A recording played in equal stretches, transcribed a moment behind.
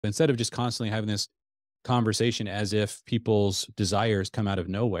Instead of just constantly having this conversation as if people's desires come out of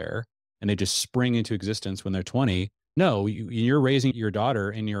nowhere and they just spring into existence when they're 20. No, you're raising your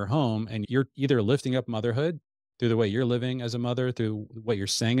daughter in your home, and you're either lifting up motherhood through the way you're living as a mother, through what you're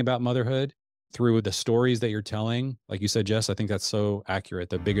saying about motherhood, through the stories that you're telling. Like you said, Jess, I think that's so accurate.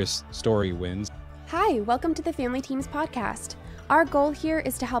 The biggest story wins. Hi, welcome to the Family Teams podcast. Our goal here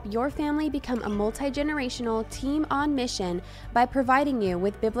is to help your family become a multi-generational team on mission by providing you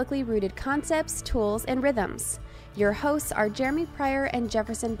with biblically rooted concepts, tools, and rhythms. Your hosts are Jeremy Pryor and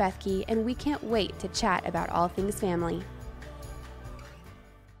Jefferson Bethke, and we can't wait to chat about all things family.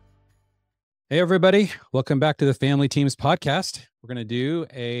 Hey, everybody. Welcome back to the Family Teams podcast. We're going to do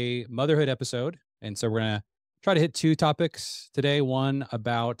a motherhood episode. And so we're going to try to hit two topics today. One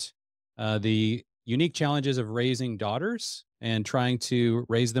about the unique challenges of raising daughters and trying to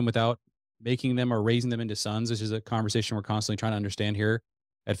raise them without making them or raising them into sons. This is a conversation we're constantly trying to understand here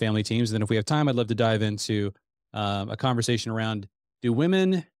at Family Teams. And then if we have time, I'd love to dive into a conversation around, do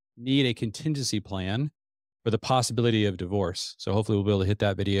women need a contingency plan for the possibility of divorce? So hopefully we'll be able to hit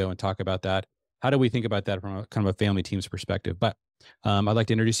that video and talk about that. How do we think about that from a kind of a Family Teams perspective? But I'd like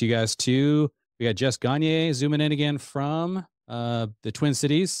to introduce you guys to, we got Jess Gagne zooming in again from the Twin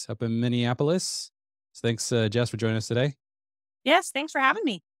Cities up in Minneapolis. So thanks, Jess, for joining us today. Yes, thanks for having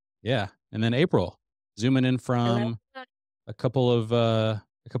me. Yeah, and then April zooming in from a couple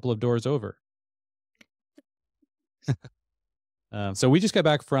of doors over. So we just got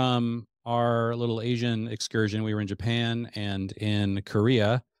back from our little Asian excursion. We were in Japan and in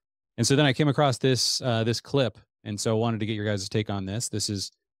Korea, and so then I came across this clip, and so I wanted to get your guys' take on this. This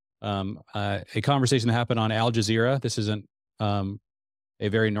is a conversation that happened on Al Jazeera. This isn't a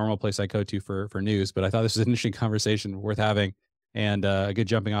very normal place I go to for news, but I thought this was an interesting conversation worth having and a good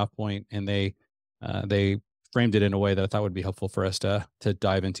jumping off point. And they framed it in a way that I thought would be helpful for us to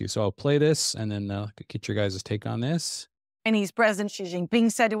dive into. So I'll play this and then get your guys' take on this. Chinese President Xi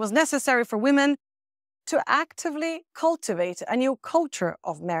Jinping said it was necessary for women to actively cultivate a new culture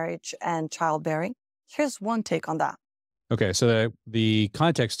of marriage and childbearing. Here's one take on that. Okay, so the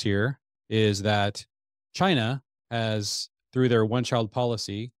context here is that China has, through their one-child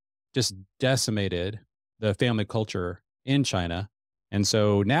policy, just decimated the family culture in China. And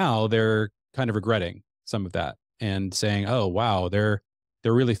so now they're kind of regretting some of that and saying, oh, wow, they're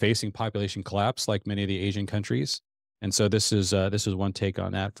really facing population collapse like many of the Asian countries. And so this is one take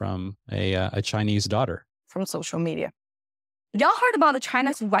on that from a Chinese daughter. From social media. Y'all heard about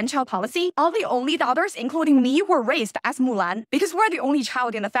China's one-child policy? All the only daughters, including me, were raised as Mulan because we're the only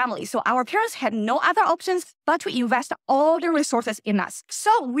child in the family. So our parents had no other options but to invest all their resources in us.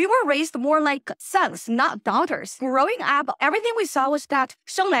 So we were raised more like sons, not daughters. Growing up, everything we saw was that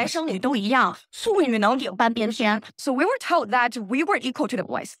生男生女都一样，妇女能顶半边天. So we were told that we were equal to the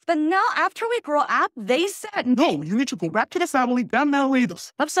boys. But now after we grow up, they said, no, you need to go back to the family, get married,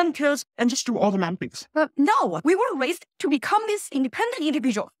 have some kids, and just do all the man things. But no, we were raised to become this independent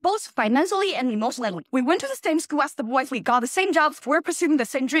individual, both financially and emotionally. We went to the same school as the boys. We got the same jobs. We're pursuing the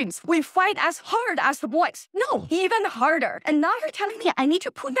same dreams. We fight as hard as the boys. No, even harder. And now you're telling me I need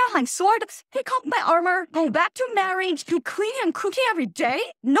to put down my sword, pick up my armor, go back to marriage, do cleaning and cooking every day?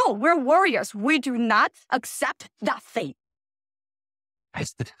 No, we're warriors. We do not accept that fate.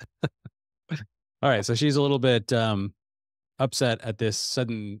 All right, so she's a little bit upset at this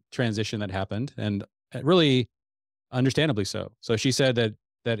sudden transition that happened, and really understandably so. So she said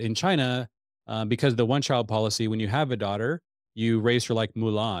that in China, because of the one-child policy, when you have a daughter, you raise her like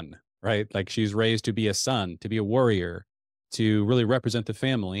Mulan, right? Like she's raised to be a son, to be a warrior, to really represent the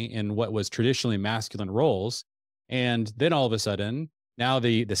family in what was traditionally masculine roles. And then all of a sudden, now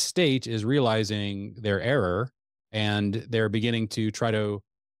the state is realizing their error, and they're beginning to try to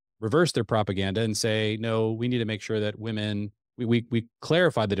reverse their propaganda and say, no, we need to make sure that women, we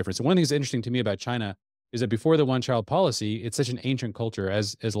clarify the difference. And one thing that's interesting to me about China is that before the one-child policy, it's such an ancient culture,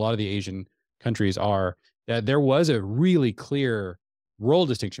 as a lot of the Asian countries are, that there was a really clear role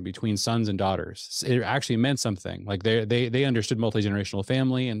distinction between sons and daughters. It actually meant something. Like they understood multi-generational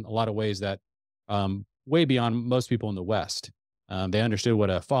family in a lot of ways that way beyond most people in the West. They understood what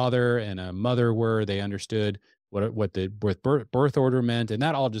a father and a mother were. They understood what the birth order meant, and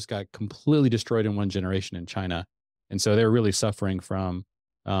that all just got completely destroyed in one generation in China. And so they're really suffering from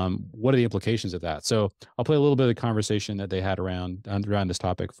what are the implications of that? So I'll play a little bit of the conversation that they had around this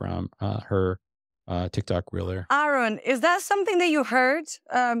topic from her TikTok reel there. Aaron, is that something that you heard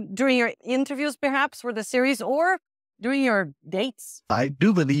during your interviews, perhaps, for the series, or during your dates? I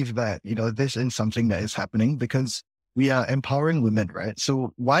do believe that, this is something that is happening because we are empowering women, right?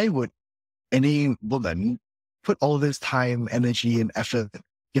 So why would any woman put all this time, energy, and effort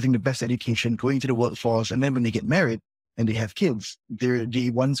getting the best education, going to the workforce. And then when they get married and they have kids, they're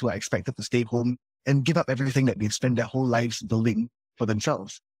the ones who are expected to stay home and give up everything that they've spent their whole lives building for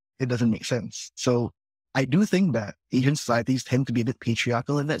themselves. It doesn't make sense. So I do think that Asian societies tend to be a bit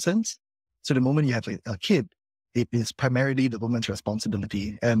patriarchal in that sense. So the moment you have a kid, it is primarily the woman's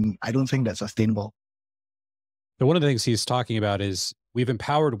responsibility. And I don't think that's sustainable. So one of the things he's talking about is we've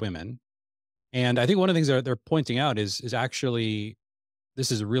empowered women. And I think one of the things that they're pointing out is actually,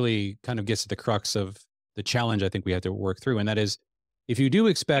 this is really kind of gets to the crux of the challenge I think we have to work through. And that is, if you do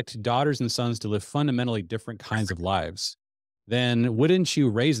expect daughters and sons to live fundamentally different kinds of lives, then wouldn't you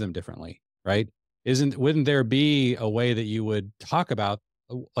raise them differently, right? Wouldn't there be a way that you would talk about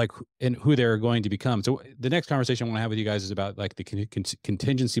like in who they're going to become? So the next conversation I want to have with you guys is about like the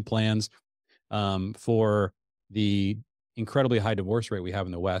contingency plans for the incredibly high divorce rate we have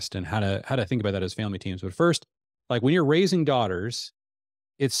in the West, and how to think about that as family teams. But first, like when you're raising daughters,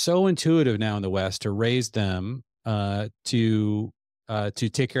 it's so intuitive now in the West to raise them to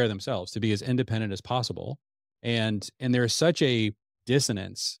take care of themselves, to be as independent as possible. And there's such a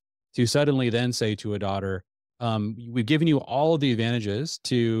dissonance to suddenly then say to a daughter, we've given you all of the advantages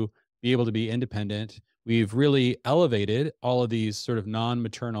to be able to be independent. We've really elevated all of these sort of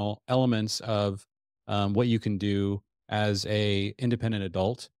non-maternal elements of what you can do as a independent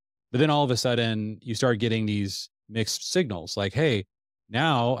adult. But then all of a sudden you start getting these mixed signals like, hey,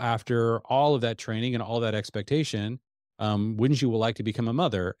 now after all of that training and all that expectation, wouldn't you like to become a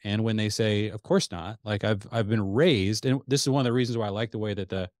mother? And when they say, of course not, like I've been raised, and this is one of the reasons why I like the way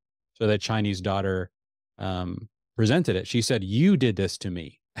that that Chinese daughter presented it. She said, you did this to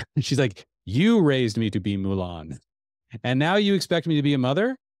me. She's like, you raised me to be Mulan, and now you expect me to be a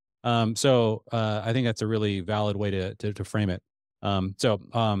mother. So I think that's a really valid way to frame it.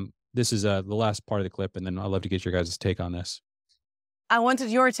 This is the last part of the clip, and then I'd love to get your guys' take on this. I wanted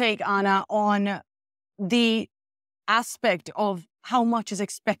your take, Anna, on the aspect of how much is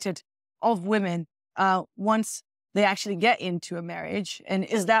expected of women once they actually get into a marriage. And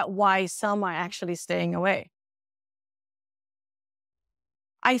is that why some are actually staying away?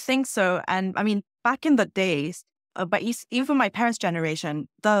 I think so. And I mean, back in the days, but even for my parents' generation,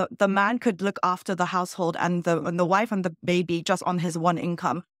 the man could look after the household and the wife and the baby just on his one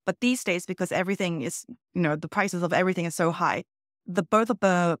income. But these days, because everything is, the prices of everything is so high, both of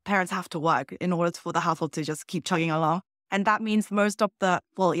the parents have to work in order for the household to just keep chugging along. And that means most of the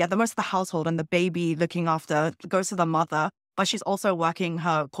household and the baby looking after goes to the mother, but she's also working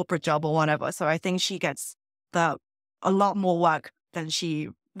her corporate job or whatever. So I think she gets a lot more work than she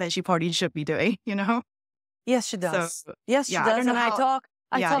probably should be doing, Yes, she does. So, yes, she does. And I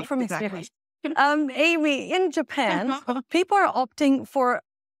talk from experience. Amy, in Japan, people are opting for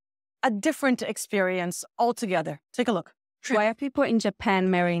a different experience altogether. Take a look. Why are people in Japan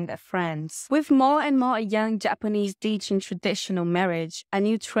marrying their friends? With more and more young Japanese ditching traditional marriage, a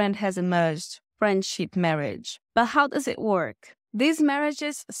new trend has emerged: friendship marriage. But how does it work? These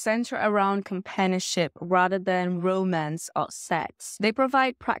marriages center around companionship rather than romance or sex. They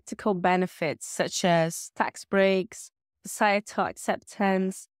provide practical benefits such as tax breaks, societal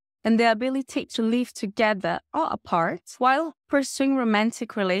acceptance, and the ability to live together or apart while pursuing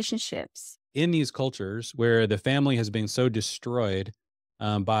romantic relationships. In these cultures where the family has been so destroyed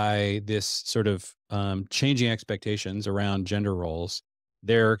by this sort of changing expectations around gender roles,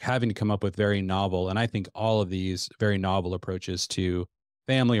 they're having to come up with very novel, and I think all of these very novel approaches to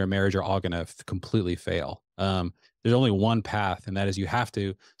family or marriage are all going to completely fail. There's only one path, and that is you have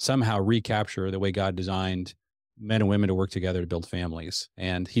to somehow recapture the way God designed men and women to work together to build families.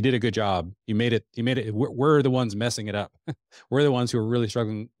 And he did a good job. He made it. We're the ones messing it up. We're the ones who are really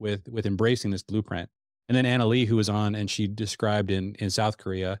struggling with embracing this blueprint. And then Anna Lee, who was on, and she described in South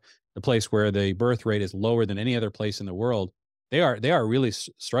Korea, the place where the birth rate is lower than any other place in the world. They are really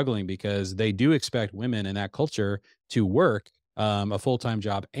struggling because they do expect women in that culture to work a full-time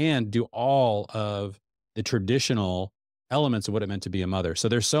job and do all of the traditional elements of what it meant to be a mother. So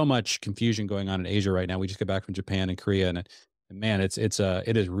there's so much confusion going on in Asia right now. We just got back from Japan and Korea, and man, it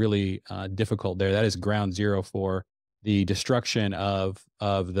is really difficult there. That is ground zero for the destruction of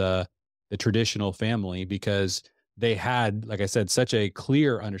the traditional family, because they had, like I said, such a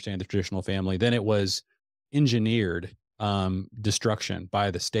clear understanding of the traditional family. Then it was engineered destruction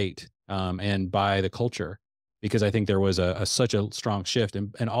by the state and by the culture, because I think there was such a strong shift,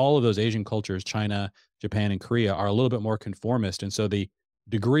 and all of those Asian cultures, China, Japan, and Korea, are a little bit more conformist. And so the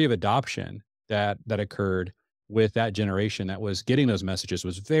degree of adoption that occurred with that generation that was getting those messages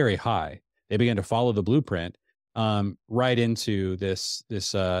was very high. They began to follow the blueprint right into this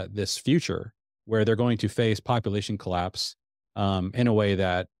future where they're going to face population collapse in a way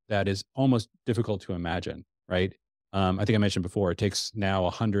that is almost difficult to imagine, right? I think I mentioned before, it takes now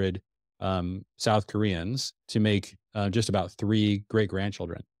 100 South Koreans to make just about 3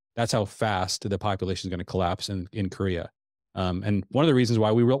 great-grandchildren. That's how fast the population is going to collapse in Korea. And one of the reasons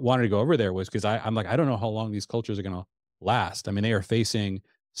why we wanted to go over there was because I'm like, I don't know how long these cultures are going to last. I mean, they are facing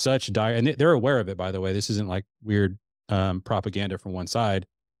such dire, and they're aware of it, by the way. This isn't like weird propaganda from one side.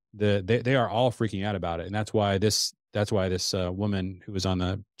 They are all freaking out about it. And that's why this woman who was on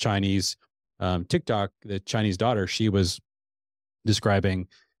the Chinese TikTok, the Chinese daughter, she was describing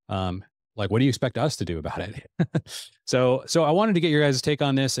like, what do you expect us to do about it? So I wanted to get your guys' take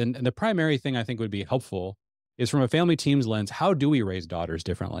on this. And the primary thing I think would be helpful is from a family teams lens, how do we raise daughters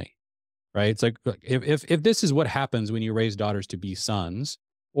differently? Right? It's like, look, if this is what happens when you raise daughters to be sons,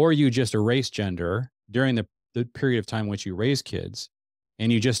 or you just erase gender during the period of time in which you raise kids,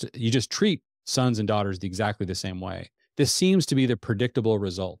 and you just treat sons and daughters exactly the same way. This seems to be the predictable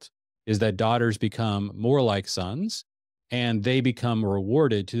result, is that daughters become more like sons, and they become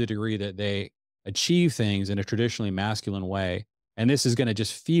rewarded to the degree that they achieve things in a traditionally masculine way. And this is going to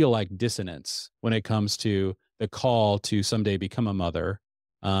just feel like dissonance when it comes to the call to someday become a mother.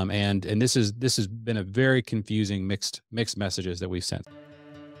 And this has been a very confusing mixed messages that we've sent.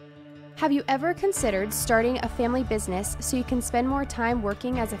 Have you ever considered starting a family business so you can spend more time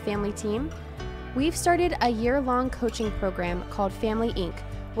working as a family team? We've started a year-long coaching program called Family Inc.,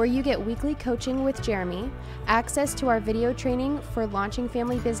 where you get weekly coaching with Jeremy, access to our video training for launching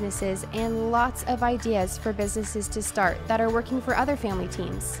family businesses, and lots of ideas for businesses to start that are working for other family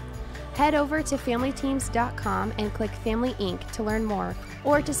teams. Head over to familyteams.com and click Family Inc. to learn more,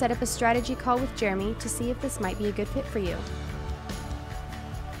 or to set up a strategy call with Jeremy to see if this might be a good fit for you.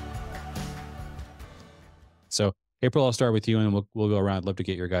 So April, I'll start with you, and we'll go around. I'd love to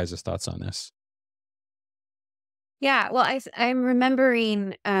get your guys' thoughts on this. Yeah, well, I'm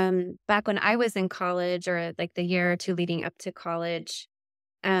remembering back when I was in college, or like the year or two leading up to college,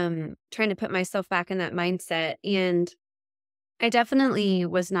 trying to put myself back in that mindset. And I definitely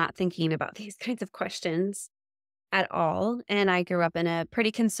was not thinking about these kinds of questions at all. And I grew up in a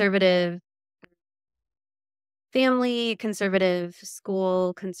pretty conservative family, conservative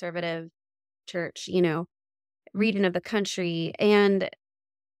school, conservative church, region of the country. And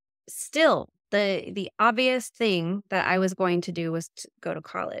still, the obvious thing that I was going to do was to go to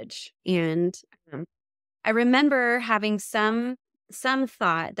college. And I remember having some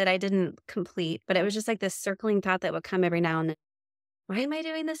thought that I didn't complete, but it was just like this circling thought that would come every now and then. Why am I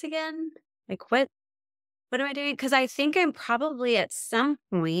doing this again? Like, what am I doing? Because I think I'm probably at some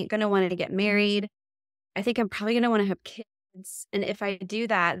point going to want to get married. I think I'm probably going to want to have kids. And if I do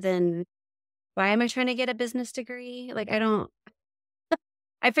that, then why am I trying to get a business degree? Like,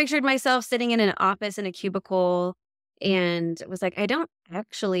 I pictured myself sitting in an office in a cubicle and was like, I don't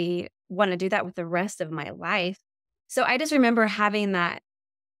actually want to do that with the rest of my life. So I just remember having that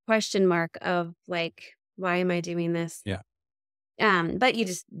question mark of like, why am I doing this? Yeah. But you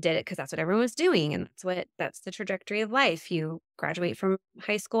just did it because that's what everyone was doing. And that's the trajectory of life. You graduate from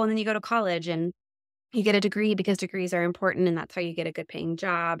high school and then you go to college and you get a degree because degrees are important. And that's how you get a good paying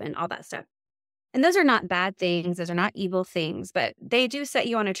job and all that stuff. And those are not bad things. Those are not evil things, but they do set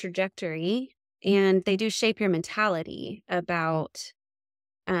you on a trajectory, and they do shape your mentality about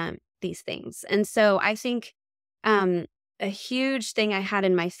these things. And so I think a huge thing I had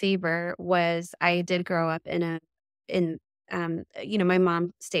in my favor was I did grow up my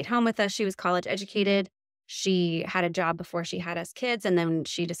mom stayed home with us. She was college educated. She had a job before she had us kids, and then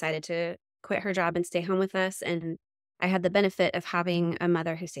she decided to quit her job and stay home with us. And I had the benefit of having a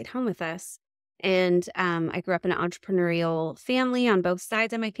mother who stayed home with us. And I grew up in an entrepreneurial family on both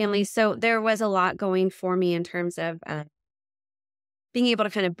sides of my family. So there was a lot going for me in terms of being able to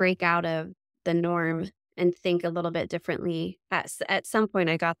kind of break out of the norm and think a little bit differently. At some point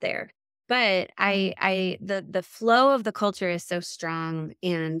I got there. But the flow of the culture is so strong.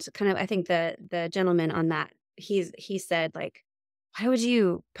 And kind of, I think the gentleman on that, he said, like, why would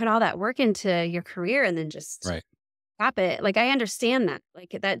you put all that work into your career and then just stop it? Like, I understand that.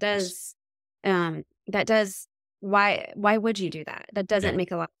 Like, that does... why would you do that? That doesn't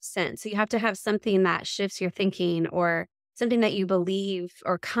make a lot of sense. So you have to have something that shifts your thinking, or something that you believe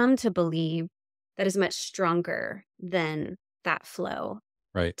or come to believe that is much stronger than that flow.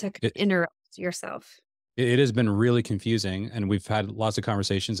 Right. To interrupt yourself. It has been really confusing, and we've had lots of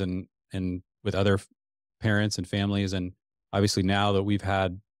conversations and with other parents and families. And obviously now that we've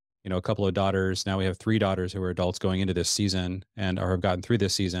had, a couple of daughters, now we have 3 daughters who are adults going into this season or have gotten through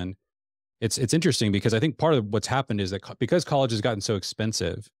this season. It's interesting because I think part of what's happened is that because college has gotten so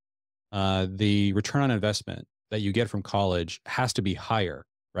expensive, the return on investment that you get from college has to be higher,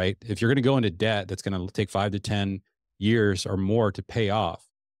 right? If you're going to go into debt that's going to take 5 to 10 years or more to pay off,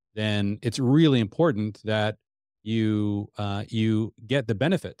 then it's really important that you get the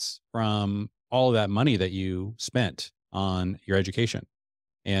benefits from all of that money that you spent on your education.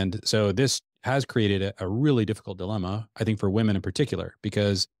 And so this has created a really difficult dilemma, I think, for women in particular,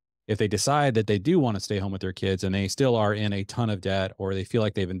 because if they decide that they do want to stay home with their kids and they still are in a ton of debt, or they feel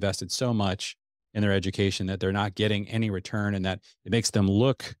like they've invested so much in their education that they're not getting any return, and that it makes them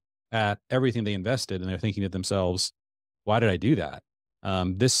look at everything they invested and they're thinking to themselves, why did I do that?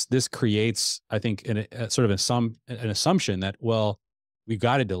 This creates, I think, sort of an assumption that, well, we've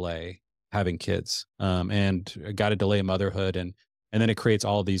got to delay having kids, and got to delay motherhood, and then it creates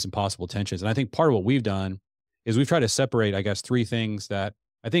all of these impossible tensions. And I think part of what we've done is we've tried to separate, I guess, three things that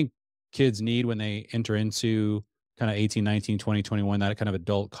I think kids need when they enter into kind of 18, 19, 20, 21, that kind of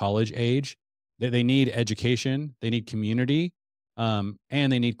adult college age. They need education, they need community, and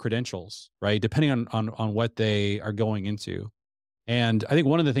they need credentials, right? Depending on what they are going into. And I think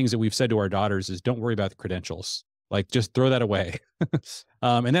one of the things that we've said to our daughters is, don't worry about the credentials. Like, just throw that away.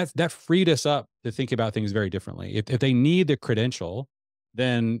 And that freed us up to think about things very differently. If they need the credential,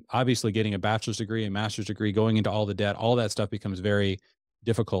 then obviously getting a bachelor's degree, a master's degree, going into all the debt, all that stuff becomes very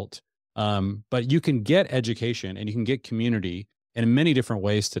difficult. But you can get education and you can get community in many different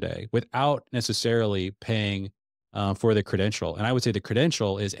ways today without necessarily paying for the credential. And I would say the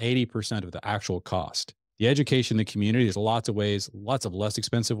credential is 80% of the actual cost. The education, the community, there's lots of ways, lots of less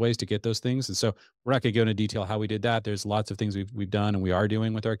expensive ways to get those things. And so we're not going to go into detail how we did that. There's lots of things we've done and we are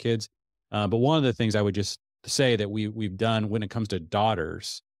doing with our kids. But one of the things I would just say that we've done when it comes to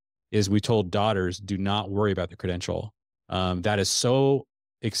daughters is we told daughters, do not worry about the credential. That is so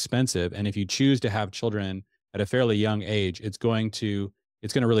expensive. And if you choose to have children at a fairly young age, it's going to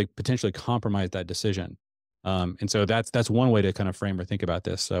really potentially compromise that decision. And so that's one way to kind of frame or think about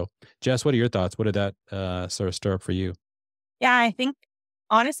this. So Jess, what are your thoughts? What did that sort of stir up for you? Yeah, I think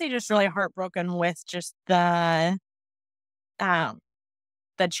honestly, just really heartbroken with just the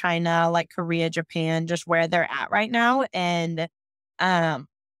China, like Korea, Japan, just where they're at right now. And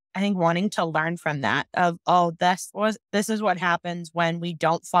I think wanting to learn from that of, oh, this is what happens when we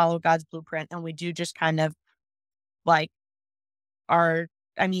don't follow God's blueprint and we do just kind of like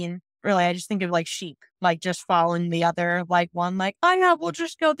really, I just think of like sheep, like just following the other, like one, like, oh yeah, we'll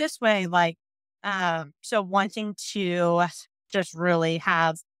just go this way. Like, so wanting to just really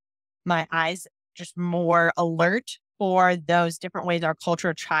have my eyes just more alert for those different ways our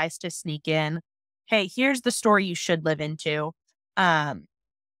culture tries to sneak in. Hey, here's the story you should live into. And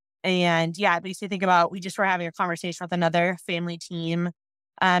yeah, it makes me think about, we just were having a conversation with another family team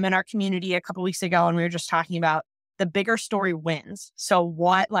in our community a couple weeks ago, and we were just talking about the bigger story wins. So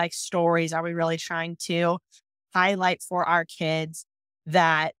what like stories are we really trying to highlight for our kids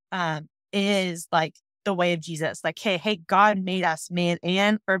that is like the way of Jesus? Like, hey, God made us male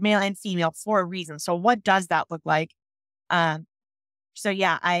and female for a reason. So what does that look like? So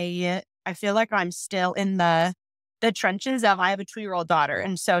yeah, I feel like I'm still in the trenches of, I have a 2-year-old daughter.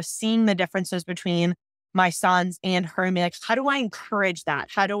 And so seeing the differences between my sons and her, like, how do I encourage that?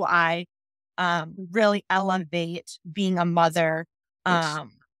 How do I really elevate being a mother,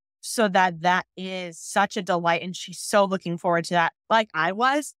 so that is such a delight. And she's so looking forward to that, like I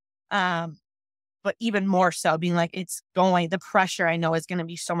was, but even more so being like, the pressure I know is going to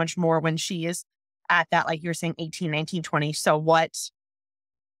be so much more when she is at that, like you're saying, 18, 19, 20. So what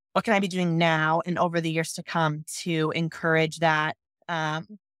can I be doing now and over the years to come to encourage that?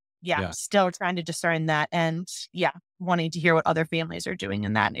 Still trying to discern that, and wanting to hear what other families are doing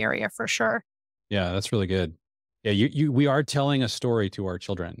in that area for sure. Yeah, that's really good. Yeah, we are telling a story to our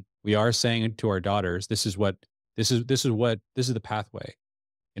children. We are saying to our daughters, this is the pathway.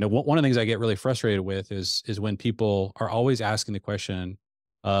 You know, one of the things I get really frustrated with is when people are always asking the question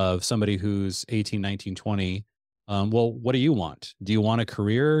of somebody who's 18, 19, 20, well, what do you want? Do you want a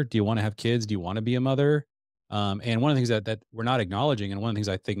career? Do you want to have kids? Do you want to be a mother? And one of the things that we're not acknowledging, and one of the things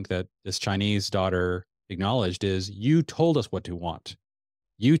I think that this Chinese daughter acknowledged, is, you told us what to want.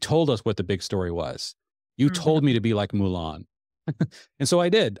 You told us what the big story was. You told me to be like Mulan. And so I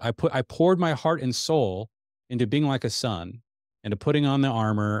did. I poured my heart and soul into being like a son, and to putting on the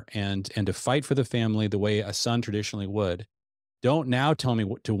armor and to fight for the family the way a son traditionally would. Don't now tell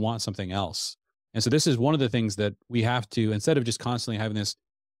me to want something else. And so this is one of the things that we have to, instead of just constantly having this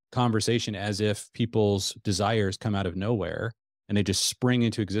conversation as if people's desires come out of nowhere and they just spring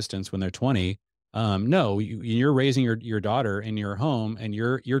into existence when they're 20. No, you're raising your daughter in your home, and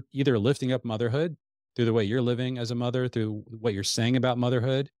you're either lifting up motherhood through the way you're living as a mother, through what you're saying about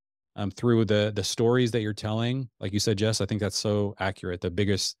motherhood, through the stories that you're telling. Like you said, Jess, I think that's so accurate. The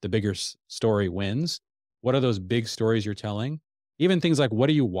bigger story wins. What are those big stories you're telling? Even things like, what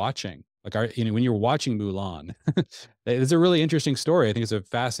are you watching? Like, when you're watching Mulan, it's a really interesting story. I think it's a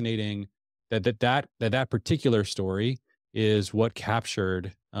fascinating that particular story is what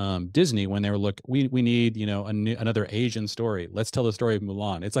captured Disney when they were we need another Asian story. Let's tell the story of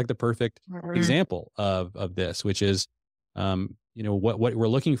Mulan. It's like the perfect example of this, which is what we're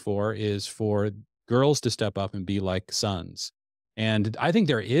looking for is for girls to step up and be like sons. And I think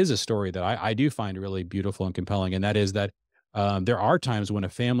there is a story that I do find really beautiful and compelling, and that is that there are times when a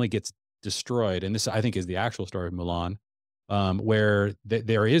family gets destroyed, and this I think is the actual story of Mulan, where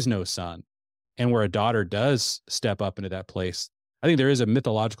there is no son, and where a daughter does step up into that place. I think there is a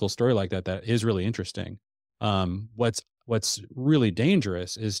mythological story like that is really interesting. What's really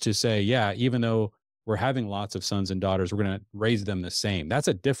dangerous is to say, yeah, even though we're having lots of sons and daughters, we're going to raise them the same. That's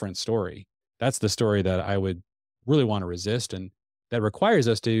a different story. That's the story that I would really want to resist, and that requires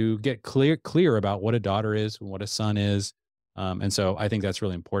us to get clear about what a daughter is and what a son is. And so I think that's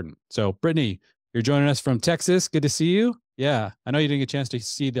really important. So, Brittany, you're joining us from Texas. Good to see you. Yeah, I know you didn't get a chance to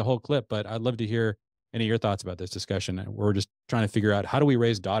see the whole clip, but I'd love to hear any of your thoughts about this discussion. We're just trying to figure out, how do we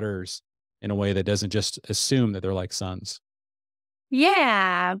raise daughters in a way that doesn't just assume that they're like sons?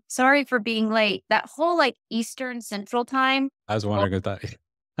 Yeah. Sorry for being late. That whole like Eastern Central Time. I was wondering if that.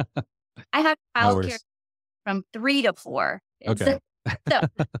 I have No childcare worries. from 3 to 4. Okay. So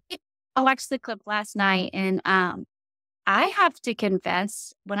I watched the clip last night, and I have to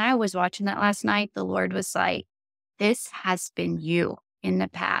confess, when I was watching that last night, the Lord was like, this has been you in the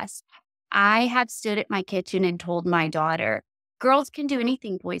past. I have stood at my kitchen and told my daughter, girls can do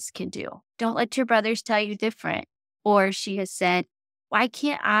anything boys can do. Don't let your brothers tell you different. Or she has said, why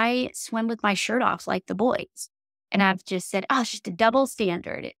can't I swim with my shirt off like the boys? And I've just said, oh, it's just a double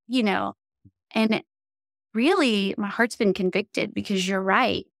standard, And really, my heart's been convicted, because you're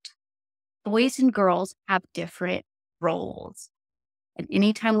right. Boys and girls have different roles. And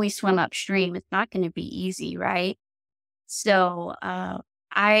anytime we swim upstream, it's not going to be easy, right? So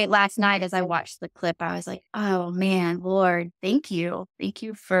last night, as I watched the clip, I was like, oh man, Lord, thank you. Thank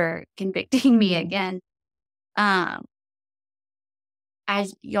you for convicting me again. As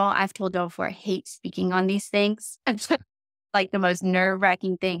y'all, I've told y'all before, I hate speaking on these things. It's like the most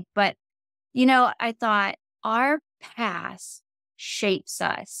nerve-wracking thing. But, I thought our past shapes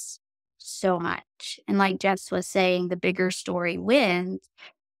us so much. And like Jess was saying, the bigger story wins.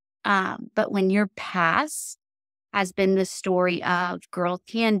 But when your past has been the story of girls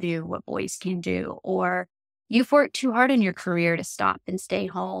can do what boys can do, or you've worked too hard in your career to stop and stay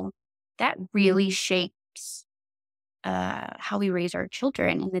home, that really shapes how we raise our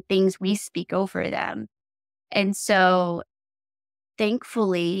children and the things we speak over them. And so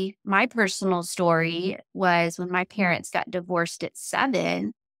thankfully, my personal story was when my parents got divorced at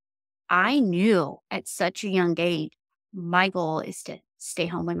 7, I knew at such a young age, my goal is to stay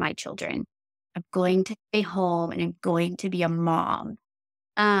home with my children. I'm going to stay home and I'm going to be a mom.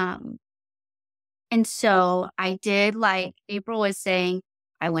 And so I did, like April was saying,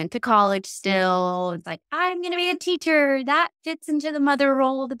 I went to college still. It's like, I'm going to be a teacher. That fits into the mother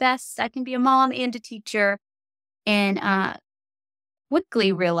role the best. I can be a mom and a teacher. And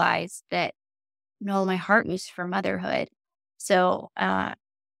quickly realized that, no, my heart was for motherhood. So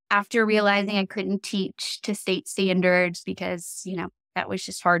after realizing I couldn't teach to state standards because, that was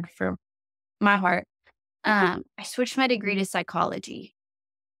just hard for my heart, I switched my degree to psychology.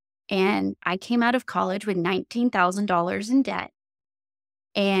 And I came out of college with $19,000 in debt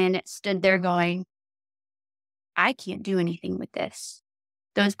and stood there going, I can't do anything with this.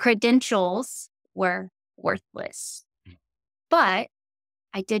 Those credentials were worthless. But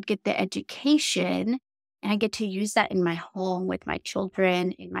I did get the education, and I get to use that in my home with my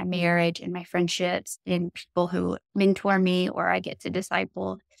children, in my marriage, in my friendships, in people who mentor me or I get to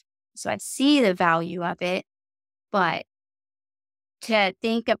disciple. So I see the value of it. But to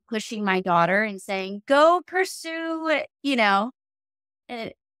think of pushing my daughter and saying, go pursue,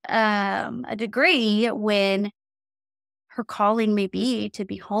 a degree when her calling may be to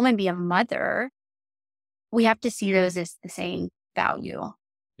be home and be a mother, we have to see those as the same value.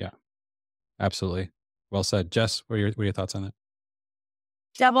 Yeah, absolutely. Well said. Jess, what are your thoughts on that?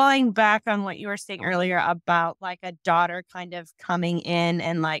 Doubling back on what you were saying earlier about like a daughter kind of coming in,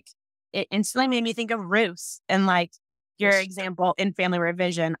 and like it instantly made me think of Ruth and like your example in Family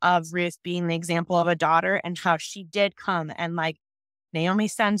Revision of Ruth being the example of a daughter, and how she did come, and like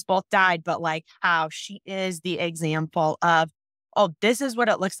Naomi's sons both died, but like how she is the example of, oh, this is what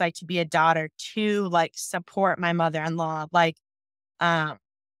it looks like to be a daughter, to like support my mother-in-law. Like,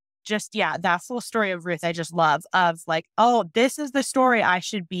 just, yeah, that full story of Ruth, I just love of like, oh, this is the story I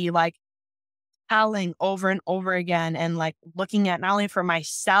should be like telling over and over again and like looking at not only for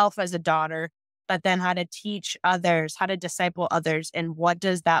myself as a daughter, but then how to teach others, how to disciple others, and what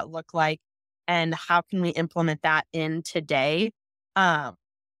does that look like, and how can we implement that in today? Yeah,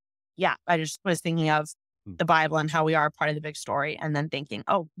 I just was thinking of the Bible and how we are a part of the big story, and then thinking,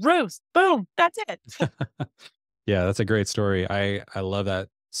 oh, Ruth, boom, that's it. Yeah, that's a great story. I love that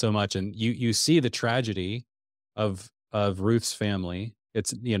so much. And you see the tragedy of Ruth's family.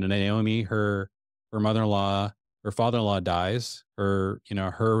 It's, Naomi, her mother-in-law, her father-in-law dies, her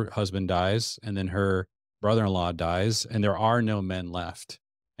husband dies, and then her brother-in-law dies, and there are no men left.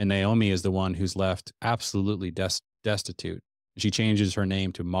 And Naomi is the one who's left absolutely destitute. She changes her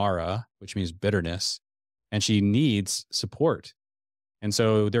name to Mara, which means bitterness, and she needs support. And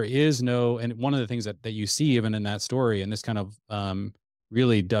so there is no, and one of the things that you see even in that story, and this kind of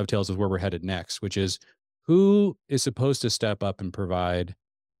really dovetails with where we're headed next, which is who is supposed to step up and provide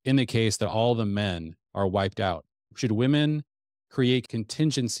in the case that all the men are wiped out? Should women create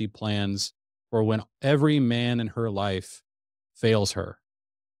contingency plans for when every man in her life fails her?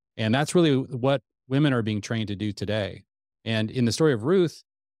 And that's really what women are being trained to do today. And in the story of Ruth,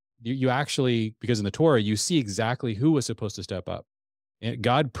 you actually, because in the Torah, you see exactly who was supposed to step up. And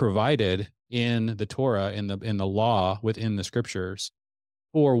God provided in the Torah, in the law, within the scriptures,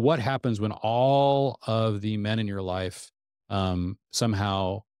 for what happens when all of the men in your life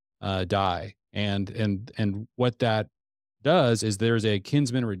somehow die. And what that does is there's a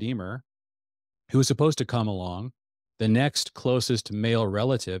kinsman redeemer who is supposed to come along. The next closest male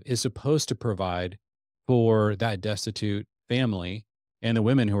relative is supposed to provide for that destitute family and the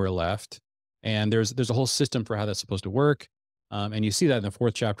women who are left. And there's a whole system for how that's supposed to work. And you see that in the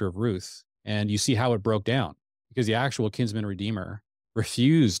 4th chapter of Ruth, and you see how it broke down because the actual kinsman redeemer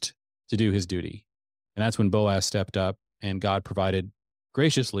refused to do his duty. And that's when Boaz stepped up and God provided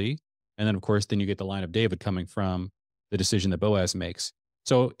graciously. And then, of course, then you get the line of David coming from the decision that Boaz makes.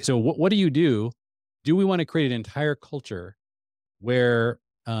 So what do you do? Do we want to create an entire culture where,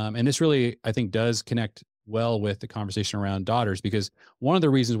 and this really, I think, does connect well with the conversation around daughters, because one of the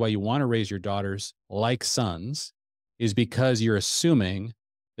reasons why you want to raise your daughters like sons is because you're assuming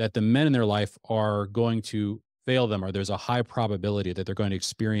that the men in their life are going to fail them, or there's a high probability that they're going to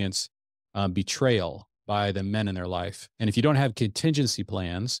experience betrayal by the men in their life. And if you don't have contingency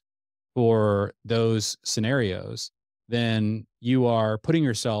plans for those scenarios, then you are putting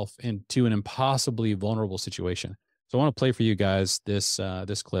yourself into an impossibly vulnerable situation. So I want to play for you guys this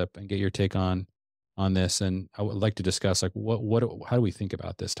clip and get your take on this. And I would like to discuss like how do we think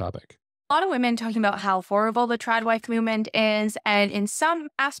about this topic? A lot of women talking about how horrible the trad wife movement is, and in some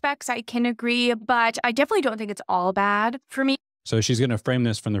aspects I can agree, but I definitely don't think it's all bad for me. So she's going to frame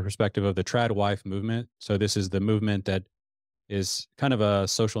this from the perspective of the trad wife movement. So this is the movement that is kind of a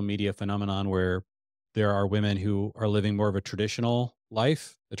social media phenomenon where there are women who are living more of a traditional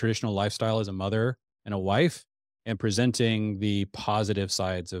life, the traditional lifestyle as a mother and a wife, and presenting the positive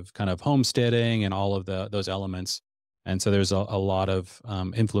sides of kind of homesteading and all of those elements. And so there's a lot of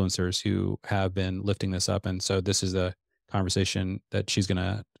influencers who have been lifting this up. And so this is the conversation that she's going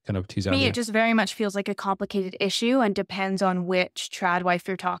to kind of tease out. To me, here. it just very much feels like a complicated issue and depends on which trad wife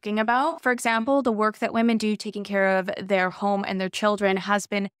you're talking about. For example, the work that women do taking care of their home and their children has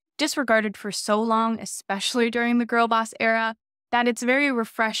been disregarded for so long, especially during the girl boss era, that it's very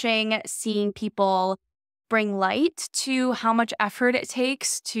refreshing seeing people bring light to how much effort it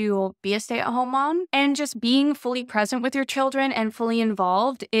takes to be a stay-at-home mom. And just being fully present with your children and fully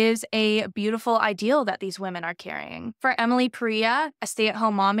involved is a beautiful ideal that these women are carrying. For Emily Perea, a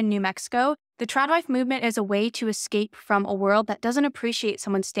stay-at-home mom in New Mexico, the trad wife movement is a way to escape from a world that doesn't appreciate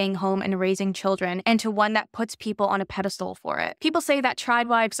someone staying home and raising children, and to one that puts people on a pedestal for it. People say that trad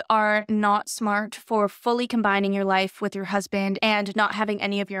wives are not smart for fully combining your life with your husband and not having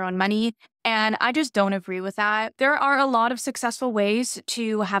any of your own money. And I just don't agree with that. There are a lot of successful ways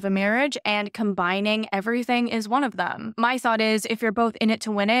to have a marriage, and combining everything is one of them. My thought is, if you're both in it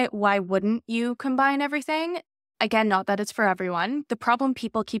to win it, why wouldn't you combine everything? Again, not that it's for everyone. The problem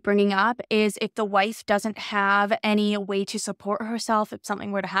people keep bringing up is if the wife doesn't have any way to support herself if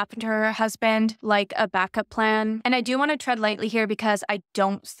something were to happen to her husband, like a backup plan. And I do want to tread lightly here because I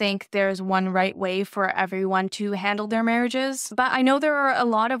don't think there's one right way for everyone to handle their marriages. But I know there are a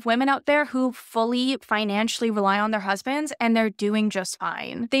lot of women out there who fully financially rely on their husbands, and they're doing just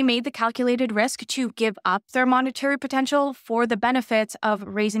fine. They made the calculated risk to give up their monetary potential for the benefits of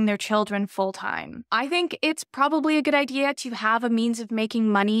raising their children full time. I think it's probably probably a good idea to have a means of making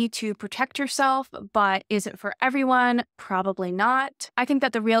money to protect yourself, but is it for everyone? Probably not. I think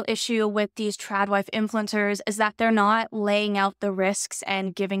that the real issue with these trad wife influencers is that they're not laying out the risks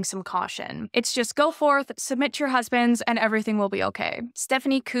and giving some caution. It's just go forth, submit to your husbands, and everything will be okay.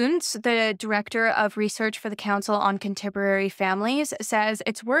 Stephanie Kuntz, the director of research for the Council on Contemporary Families, says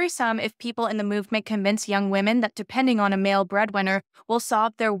it's worrisome if people in the movement convince young women that depending on a male breadwinner will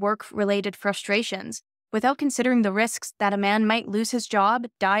solve their work-related frustrations, without considering the risks that a man might lose his job,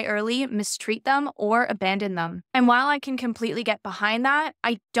 die early, mistreat them, or abandon them. And while I can completely get behind that,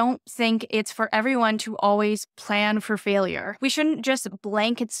 I don't think it's for everyone to always plan for failure. We shouldn't just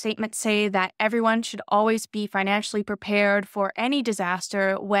blanket statement say that everyone should always be financially prepared for any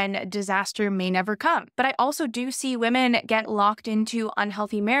disaster when disaster may never come. But I also do see women get locked into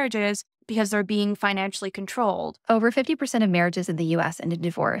unhealthy marriages because they're being financially controlled. Over 50% of marriages in the US end in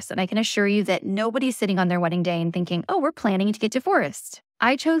divorce, and I can assure you that nobody's sitting on their wedding day and thinking, oh, we're planning to get divorced.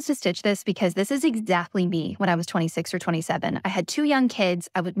 I chose to stitch this because this is exactly me when I was 26 or 27. I had 2 young kids.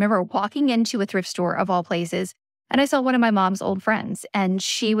 I would remember walking into a thrift store of all places, and I saw one of my mom's old friends, and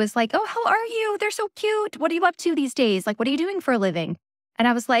she was like, oh, how are you? They're so cute. What are you up to these days? Like, what are you doing for a living? And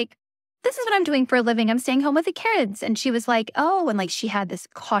I was like, this is what I'm doing for a living. I'm staying home with the kids. And she was like, oh, and like she had this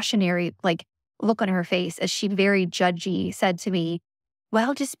cautionary like look on her face as she very judgy said to me,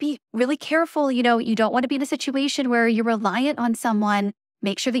 well, just be really careful. You know, you don't want to be in a situation where you're reliant on someone.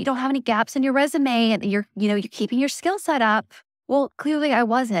 Make sure that you don't have any gaps in your resume and that you're keeping your skill set up. Well, clearly I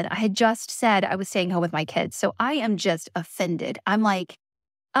wasn't. I had just said I was staying home with my kids. So I am just offended. I'm like,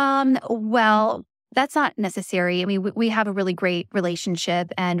 well, that's not necessary. I mean, we have a really great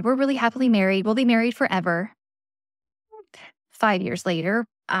relationship and we're really happily married. We'll be married forever. 5 years later,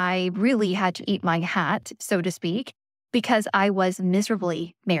 I really had to eat my hat, so to speak, because I was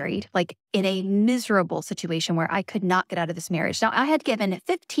miserably married, like in a miserable situation where I could not get out of this marriage. Now, I had given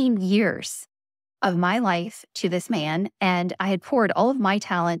 15 years of my life to this man, and I had poured all of my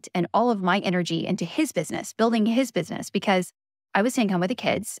talent and all of my energy into his business, building his business, because I was staying home with the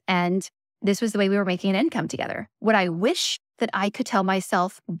kids and this was the way we were making an income together. What I wish that I could tell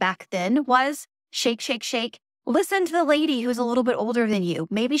myself back then was shake, shake, shake. Listen to the lady who's a little bit older than you.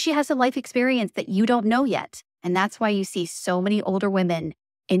 Maybe she has a life experience that you don't know yet. And that's why you see so many older women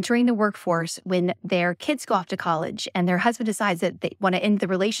entering the workforce when their kids go off to college and their husband decides that they want to end the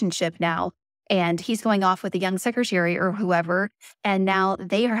relationship now. And he's going off with a young secretary or whoever. And now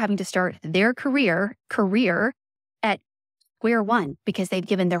they are having to start their career at square one because they've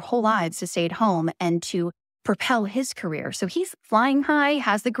given their whole lives to stay at home and to propel his career. So he's flying high,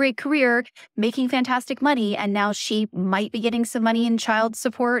 has the great career, making fantastic money, and now she might be getting some money in child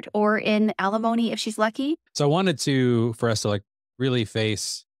support or in alimony if she's lucky. So I wanted for us to like really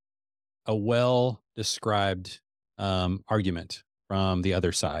face a well-described argument from the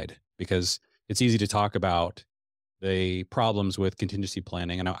other side, because it's easy to talk about the problems with contingency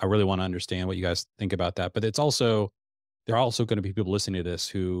planning. And I really want to understand what you guys think about that. But there are also going to be people listening to this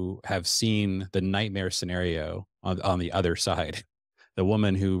who have seen the nightmare scenario on the other side. The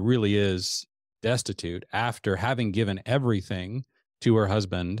woman who really is destitute after having given everything to her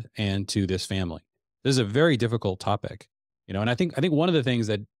husband and to this family. This is a very difficult topic, and I think one of the things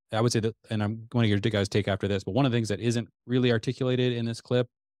that I would say that, and I'm going to get your guys' take after this, but one of the things that isn't really articulated in this clip,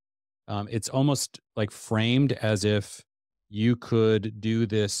 it's almost like framed as if you could do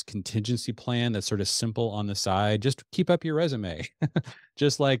this contingency plan that's sort of simple on the side. Just keep up your resume.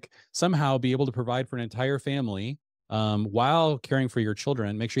 Just like somehow be able to provide for an entire family while caring for your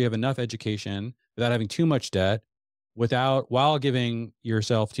children. Make sure you have enough education without having too much debt, while giving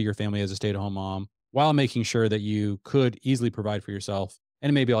yourself to your family as a stay-at-home mom, while making sure that you could easily provide for yourself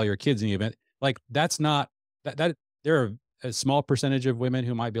and maybe all your kids in the event. Like that's not that there are a small percentage of women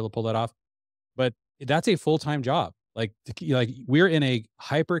who might be able to pull that off, but that's a full-time job. Like we're in a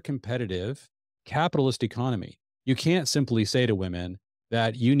hyper-competitive capitalist economy. You can't simply say to women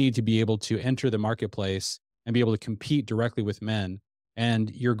that you need to be able to enter the marketplace and be able to compete directly with men. And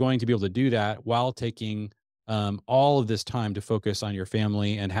you're going to be able to do that while taking all of this time to focus on your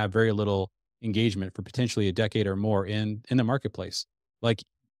family and have very little engagement for potentially a decade or more in the marketplace. Like,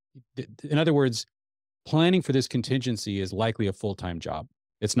 in other words, planning for this contingency is likely a full-time job.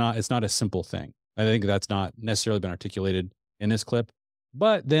 It's not a simple thing. I think that's not necessarily been articulated in this clip,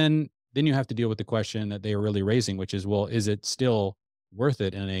 but then you have to deal with the question that they are really raising, which is, well, is it still worth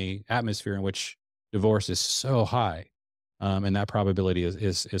it in a atmosphere in which divorce is so high? And that probability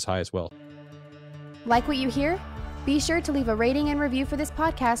is high as well. Like what you hear? Be sure to leave a rating and review for this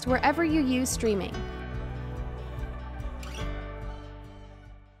podcast wherever you use streaming.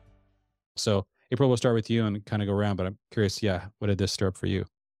 So April, we'll start with you and kind of go around, but I'm curious, yeah, what did this stir up for you?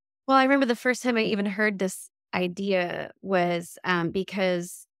 Well, I remember the first time I even heard this idea was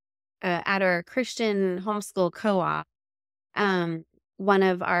because at our Christian homeschool co-op, one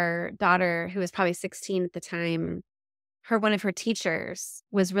of our daughter, who was probably 16 at the time, one of her teachers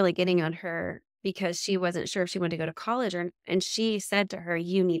was really getting on her because she wasn't sure if she wanted to go to college, and she said to her,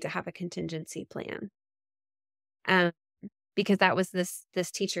 "You need to have a contingency plan." Because that was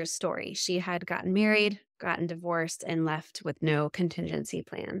this teacher's story. She had gotten married, gotten divorced, and left with no contingency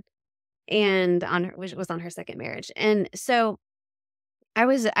plan, and which was on her second marriage. And so I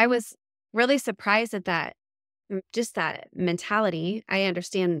was really surprised at that, just that mentality. I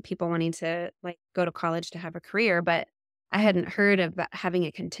understand people wanting to like go to college to have a career, but I hadn't heard of having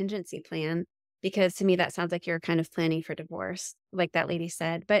a contingency plan, because to me that sounds like you're kind of planning for divorce, like that lady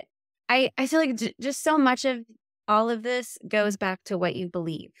said. But I feel like just so much of all of this goes back to what you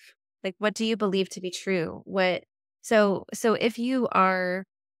believe. Like, what do you believe to be true? So if you are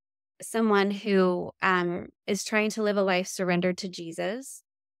someone who is trying to live a life surrendered to Jesus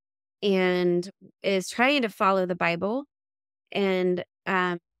and is trying to follow the Bible and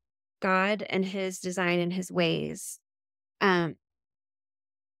God and his design and his ways, it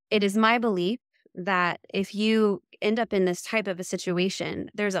is my belief that if you end up in this type of a situation,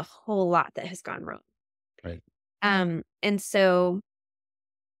 there's a whole lot that has gone wrong. Right. And so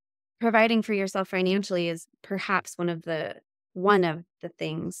providing for yourself financially is perhaps one of the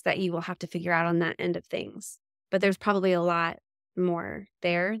things that you will have to figure out on that end of things. But there's probably a lot more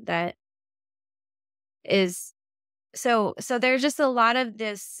there that is so there's just a lot of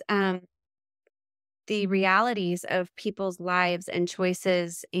this the realities of people's lives and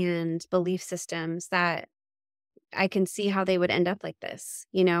choices and belief systems that I can see how they would end up like this.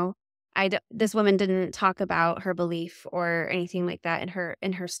 This woman didn't talk about her belief or anything like that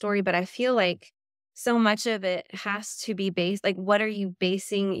in her story, but I feel like so much of it has to be based, like, what are you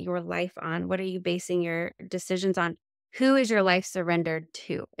basing your life on? What are you basing your decisions on? Who is your life surrendered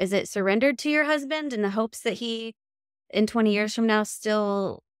to? Is it surrendered to your husband in the hopes that he, in 20 years from now,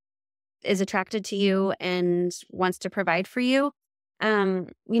 still is attracted to you and wants to provide for you?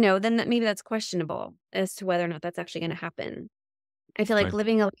 Then maybe that's questionable as to whether or not that's actually going to happen. I feel like Right.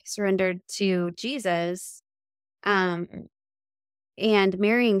 living a life surrendered to Jesus, and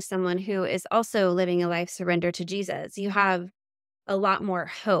marrying someone who is also living a life surrendered to Jesus, you have a lot more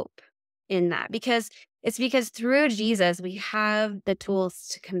hope in that, because through Jesus, we have the tools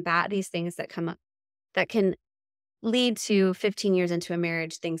to combat these things that come up that can lead to 15 years into a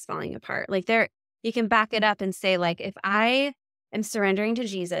marriage, things falling apart. Like, you can back it up and say, like, if I am surrendering to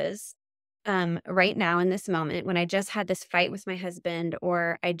Jesus, right now in this moment, when I just had this fight with my husband,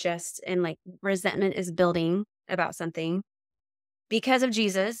 or and like resentment is building about something, because of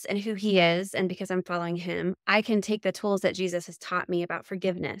Jesus and who he is, and because I'm following him, I can take the tools that Jesus has taught me about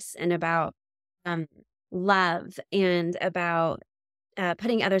forgiveness and about love and about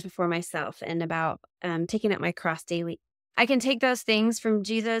putting others before myself and about taking up my cross daily. I can take those things from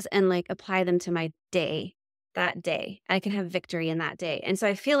Jesus and like apply them to my day. That day, I can have victory in that day. And so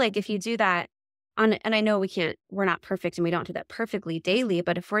I feel like if you do that and I know we're not perfect and we don't do that perfectly daily,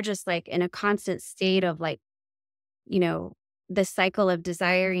 but if we're just like in a constant state of like, the cycle of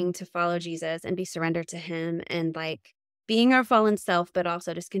desiring to follow Jesus and be surrendered to him and like being our fallen self, but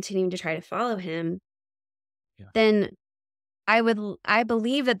also just continuing to try to follow him, then I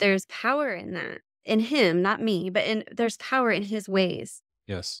believe that there's power in that, in him, not me, but there's power in his ways.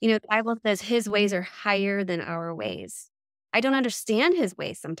 Yes. The Bible says his ways are higher than our ways. I don't understand his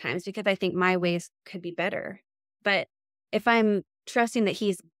ways sometimes because I think my ways could be better. But if I'm trusting that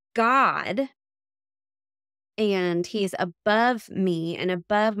he's God and he's above me and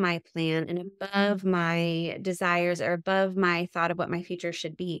above my plan and above my desires or above my thought of what my future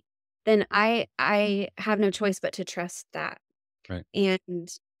should be, then I have no choice but to trust that. Right. And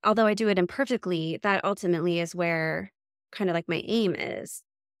although I do it imperfectly, that ultimately is where kind of like my aim is.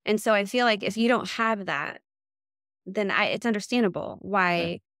 And so I feel like if you don't have that, then it's understandable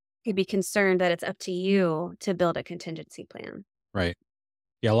why you'd be concerned that it's up to you to build a contingency plan. Right.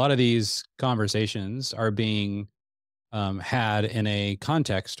 Yeah. A lot of these conversations are being had in a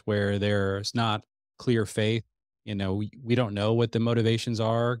context where there's not clear faith. We don't know what the motivations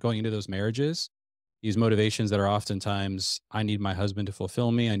are going into those marriages. These motivations that are oftentimes, I need my husband to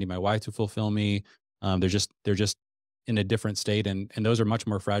fulfill me. I need my wife to fulfill me. They're just in a different state. And those are much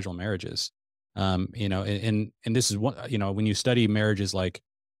more fragile marriages. And this is one, when you study marriages, like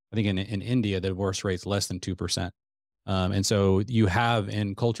I think in India, the divorce rate's less than 2%. And so you have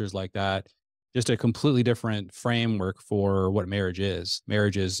in cultures like that, just a completely different framework for what marriage is.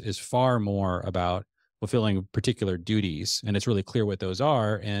 Marriage is far more about fulfilling particular duties, and it's really clear what those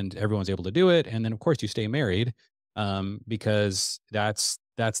are, and everyone's able to do it. And then, of course, you stay married because that's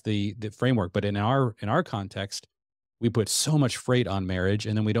the framework. But in our context, we put so much freight on marriage,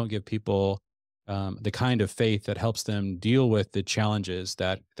 and then we don't give people the kind of faith that helps them deal with the challenges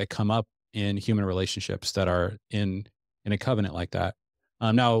that come up in human relationships that are in a covenant like that.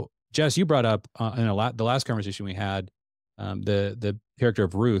 Now, Jess, you brought up in the last conversation we had the character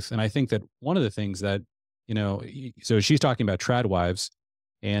of Ruth, and I think that one of the things that so she's talking about trad wives,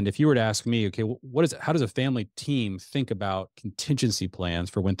 and if you were to ask me, okay, how does a family team think about contingency plans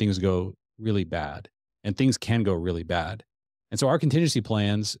for when things go really bad, and things can go really bad, and so our contingency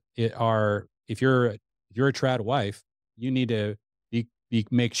plans are if you're a trad wife, you need to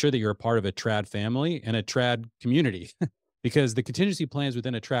make sure that you're a part of a trad family and a trad community. Because the contingency plans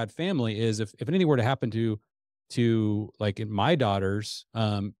within a trad family is if anything were to happen to like in my daughters,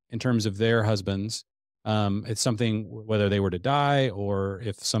 in terms of their husbands, it's something whether they were to die or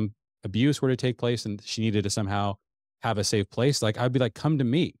if some abuse were to take place and she needed to somehow have a safe place, like I'd be like, come to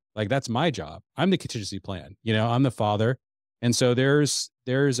me. Like that's my job. I'm the contingency plan. I'm the father. And so there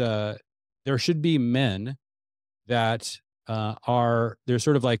should be men that they're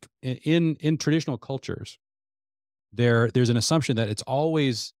sort of like in traditional cultures. There's an assumption that it's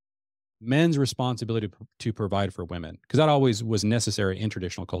always men's responsibility to provide for women, because that always was necessary in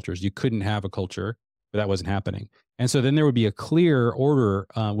traditional cultures. You couldn't have a culture where that wasn't happening. And so then there would be a clear order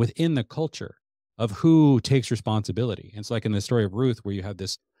within the culture of who takes responsibility. And it's like in the story of Ruth, where you have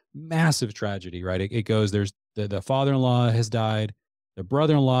this massive tragedy, right? It goes, there's the father-in-law has died, the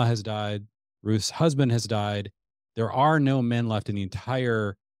brother-in-law has died, Ruth's husband has died. There are no men left in the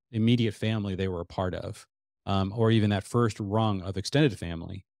entire immediate family they were a part of. Or even that first rung of extended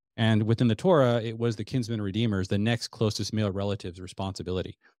family. And within the Torah, it was the kinsman redeemers, the next closest male relative's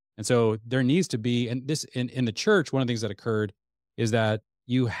responsibility. And so there needs to be, and this in the church, one of the things that occurred is that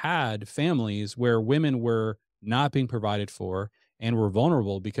you had families where women were not being provided for and were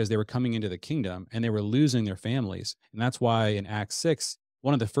vulnerable because they were coming into the kingdom and they were losing their families. And that's why in Acts 6,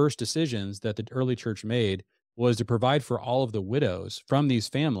 one of the first decisions that the early church made was to provide for all of the widows from these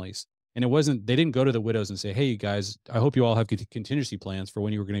families. And they didn't go to the widows and say, hey, you guys, I hope you all have contingency plans for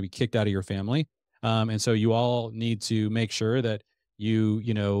when you were going to be kicked out of your family. And so you all need to make sure that you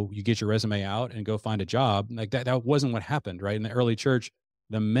get your resume out and go find a job. Like that wasn't what happened, right? In the early church,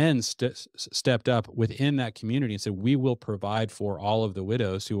 the men stepped up within that community and said, we will provide for all of the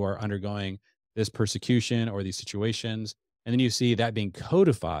widows who are undergoing this persecution or these situations. And then you see that being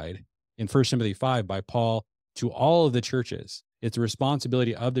codified in 1 Timothy 5 by Paul to all of the churches. It's the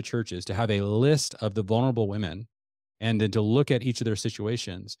responsibility of the churches to have a list of the vulnerable women and then to look at each of their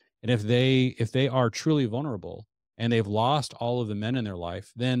situations. And if they are truly vulnerable and they've lost all of the men in their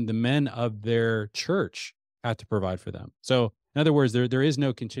life, then the men of their church have to provide for them. So in other words, there is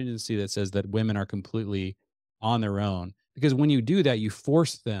no contingency that says that women are completely on their own, because when you do that, you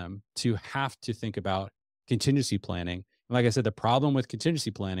force them to have to think about contingency planning. And like I said, the problem with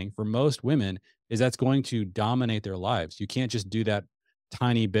contingency planning for most women is that's going to dominate their lives. You can't just do that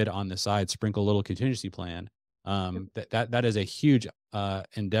tiny bit on the side, sprinkle a little contingency plan. That is a huge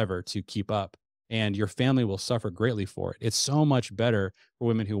endeavor to keep up, and your family will suffer greatly for it. It's so much better for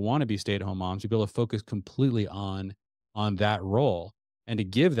women who want to be stay-at-home moms to be able to focus completely on that role and to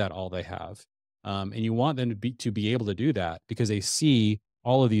give that all they have. And you want them to be able to do that because they see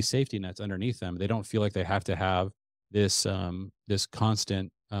all of these safety nets underneath them. They don't feel like they have to have this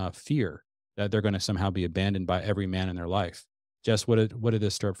constant fear that they're going to somehow be abandoned by every man in their life. Jess, what did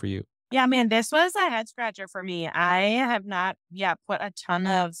this start for you? Yeah, man, this was a head scratcher for me. I have not yet put a ton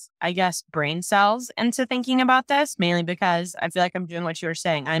of, I guess, brain cells into thinking about this, mainly because I feel like I'm doing what you were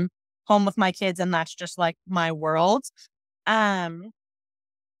saying. I'm home with my kids and that's just like my world. But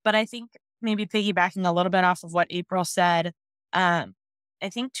I think maybe piggybacking a little bit off of what April said, I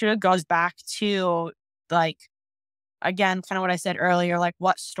think too, it goes back to like, again, kind of what I said earlier, like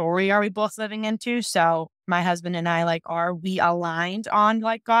what story are we both living into? So my husband and I, like, are we aligned on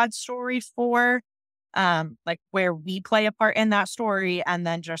like God's story for, like where we play a part in that story? And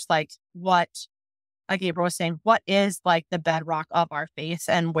then just like what, like April was saying, what is like the bedrock of our faith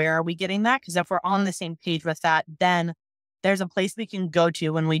and where are we getting that? Because if we're on the same page with that, then there's a place we can go to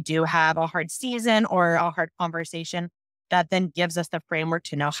when we do have a hard season or a hard conversation that then gives us the framework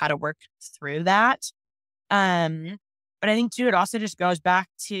to know how to work through that. But I think too, it also just goes back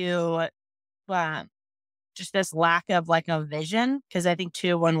to just this lack of like a vision. Because I think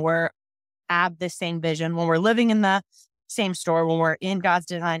too, when we're have the same vision, when we're living in the same story when we're in God's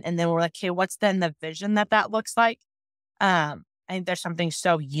design, and then we're like, okay, what's then the vision that looks like? I think there's something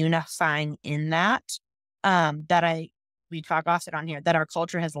so unifying in that, we talk often on here, that our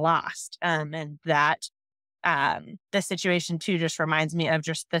culture has lost. And that the situation too just reminds me of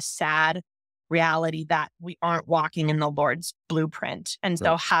just the sad reality that we aren't walking in the Lord's blueprint. And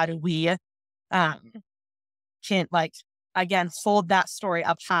so how do we can like, again, hold that story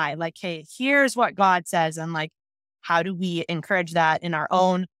up high? Like, hey, here's what God says. And like, how do we encourage that in our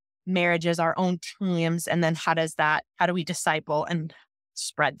own marriages, our own teams? And then how do we disciple and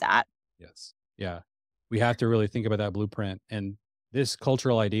spread that? Yes. Yeah. We have to really think about that blueprint. And this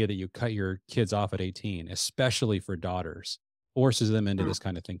cultural idea that you cut your kids off at 18, especially for daughters, forces them into this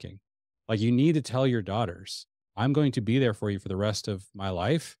kind of thinking. Like, you need to tell your daughters, I'm going to be there for you for the rest of my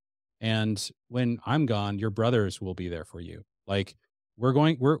life. And when I'm gone, your brothers will be there for you. Like,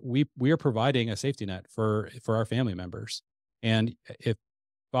 we are providing a safety net for our family members. And if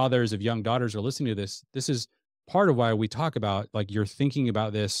fathers of young daughters are listening to this, this is part of why we talk about, like, you're thinking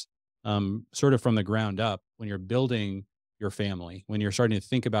about this sort of from the ground up when you're building your family, when you're starting to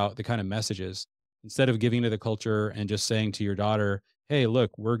think about the kind of messages, instead of giving to the culture and just saying to your daughter, hey,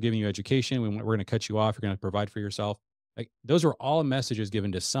 look, we're giving you education. We're going to cut you off. You're going to provide for yourself. Like, those are all messages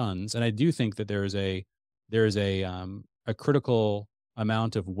given to sons. And I do think that there is a critical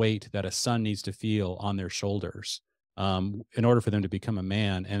amount of weight that a son needs to feel on their shoulders in order for them to become a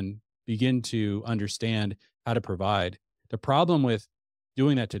man and begin to understand how to provide. The problem with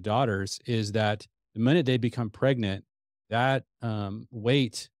doing that to daughters is that the minute they become pregnant, that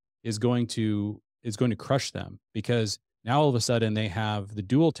weight is going to crush them, because now all of a sudden they have the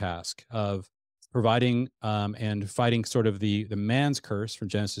dual task of providing and fighting sort of the man's curse from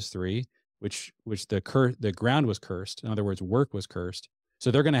Genesis 3, which the ground was cursed. In other words, work was cursed.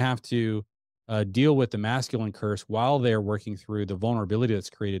 So they're going to have to deal with the masculine curse while they're working through the vulnerability that's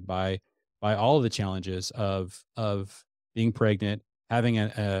created by all of the challenges of being pregnant, having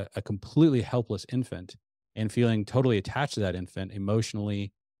a completely helpless infant, and feeling totally attached to that infant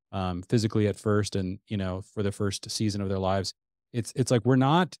emotionally, physically at first, and for the first season of their lives. It's like we're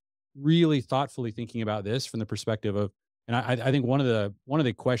not really thoughtfully thinking about this from the perspective of, and I think one of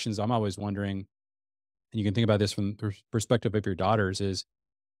the questions I'm always wondering, and you can think about this from the perspective of your daughters, is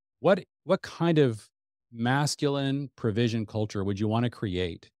what kind of masculine provision culture would you want to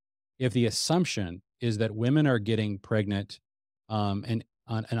create if the assumption is that women are getting pregnant an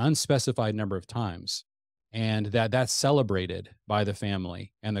unspecified number of times, and that's celebrated by the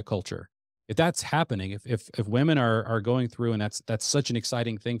family and the culture? If that's happening, if women are going through, and that's such an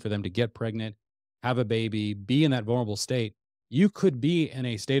exciting thing for them to get pregnant, have a baby, be in that vulnerable state, you could be in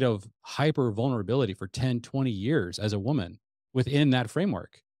a state of hyper vulnerability for 10, 20 years as a woman within that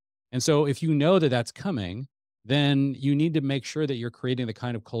framework. And so if you know that that's coming, then you need to make sure that you're creating the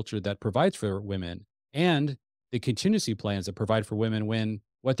kind of culture that provides for women, and the contingency plans that provide for women when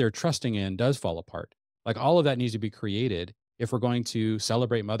what they're trusting in does fall apart. Like, all of that needs to be created if we're going to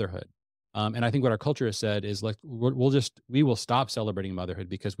celebrate motherhood. And I think what our culture has said is, like, we will stop celebrating motherhood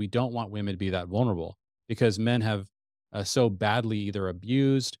because we don't want women to be that vulnerable, because men have so badly either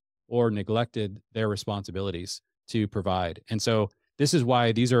abused or neglected their responsibilities to provide. And so this is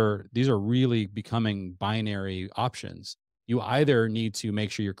why these are really becoming binary options. You either need to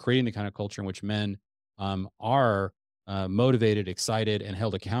make sure you're creating the kind of culture in which men are motivated, excited, and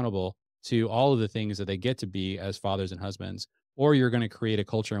held accountable to all of the things that they get to be as fathers and husbands, or you're going to create a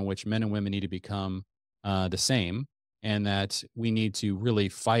culture in which men and women need to become the same, and that we need to really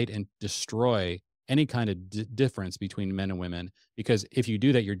fight and destroy any kind of difference between men and women. Because if you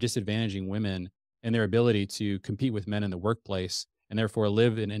do that, you're disadvantaging women in their ability to compete with men in the workplace and therefore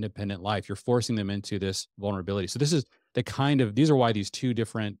live an independent life. You're forcing them into this vulnerability. So this is these are why these two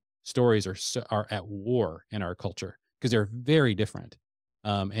different stories are at war in our culture, because they're very different.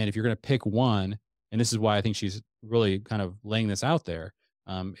 And if you're going to pick one, and this is why I think she's really kind of laying this out there,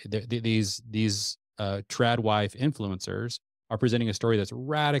 these trad wife influencers are presenting a story that's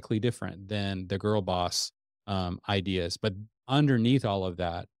radically different than the girl boss ideas. But underneath all of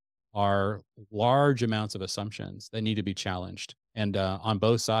that are large amounts of assumptions that need to be challenged, and on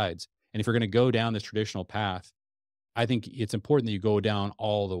both sides. And if you're going to go down this traditional path, I think it's important that you go down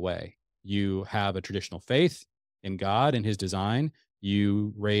all the way. You have a traditional faith in God and his design.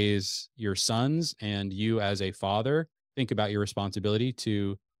 You raise your sons, and you as a father think about your responsibility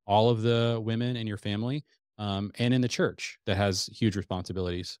to all of the women in your family, and in the church that has huge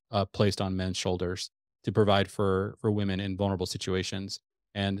responsibilities placed on men's shoulders to provide for women in vulnerable situations.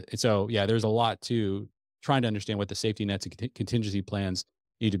 And so, yeah, there's a lot to trying to understand what the safety nets and contingency plans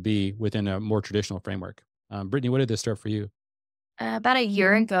need to be within a more traditional framework. Brittany, what did this start for you? About a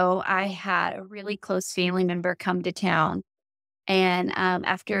year ago, I had a really close family member come to town. And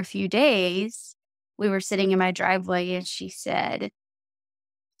after a few days, we were sitting in my driveway and she said,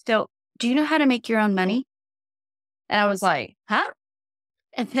 "So, do you know how to make your own money?" And I was like, "Huh?"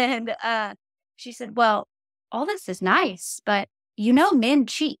 And then she said, "Well, all this is nice, but men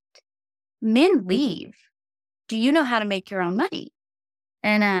cheat, men leave. Do you know how to make your own money?"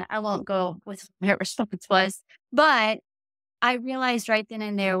 And I won't go with what her response was, but I realized right then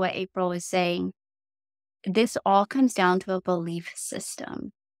and there what April was saying. This all comes down to a belief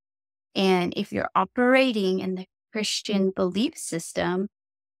system. And if you're operating in the Christian belief system,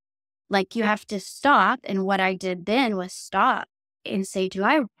 like you have to stop. And what I did then was stop and say, do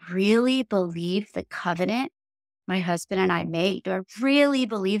I really believe the covenant my husband and I made? Do I really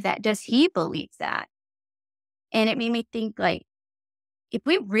believe that? Does he believe that? And it made me think, like, if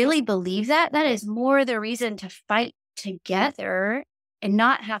we really believe that, that is more the reason to fight together and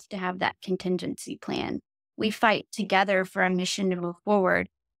not have to have that contingency plan. We fight together for a mission to move forward.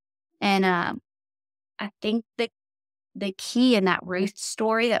 And I think that the key in that Ruth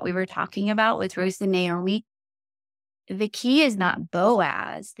story that we were talking about with Ruth and Naomi, the key is not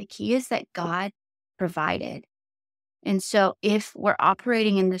Boaz. The key is that God provided. And so if we're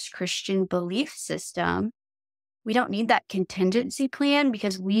operating in this Christian belief system, we don't need that contingency plan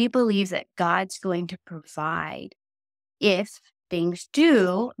because we believe that God's going to provide if things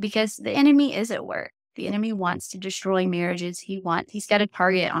do, because the enemy is at work. The enemy wants to destroy marriages. He's got a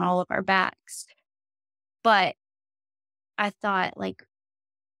target on all of our backs. But I thought, like,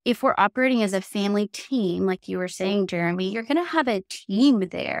 if we're operating as a family team, like you were saying, Jeremy, you're going to have a team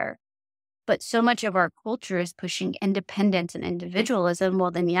there. But so much of our culture is pushing independence and individualism.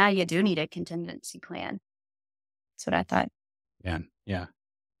 Well, then, yeah, you do need a contingency plan. That's what I thought. Yeah.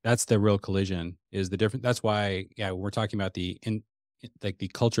 That's the real collision is the different. That's why, we're talking about the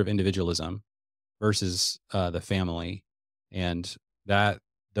culture of individualism versus the family. And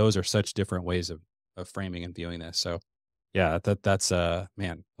those are such different ways of framing and viewing this. So yeah, that's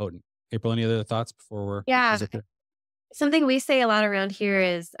potent. April, any other thoughts before we're Yeah. Something we say a lot around here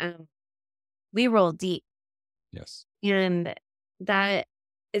is we roll deep. Yes. And that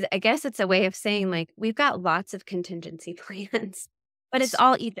is, I guess it's a way of saying, like, we've got lots of contingency plans, but it's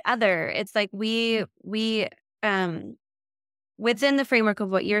all each other. It's like we within the framework of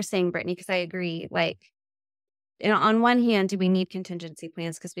what you're saying, Brittany, because I agree, like, on one hand, do we need contingency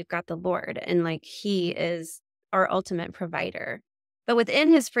plans because we've got the Lord and, like, he is our ultimate provider. But within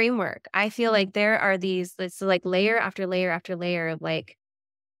his framework, I feel like there are these, it's like layer after layer after layer of, like,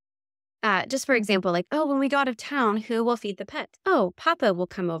 just for example, like, oh, when we go out of town, who will feed the pets? Oh, Papa will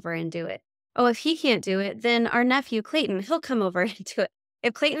come over and do it. Oh, if he can't do it, then our nephew Clayton, he'll come over and do it.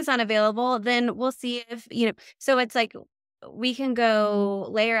 If Clayton's not available, then we'll see if, so it's like we can go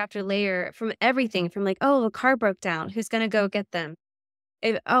layer after layer from everything from, like, oh, the car broke down. Who's going to go get them?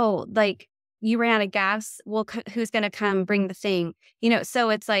 Like, you ran out of gas. Well, who's going to come bring the thing? So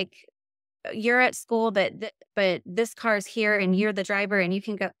it's like you're at school, but this car's here and you're the driver and you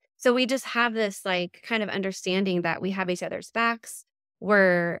can go. So we just have this, like, kind of understanding that we have each other's backs.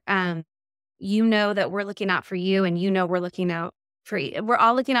 We're, that we're looking out for you and we're looking out for, we're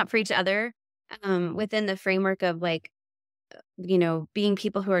all looking out for each other within the framework of, like, being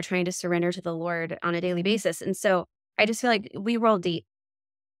people who are trying to surrender to the Lord on a daily basis. And so I just feel like we roll deep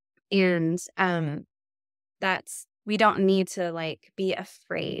and we don't need to, like, be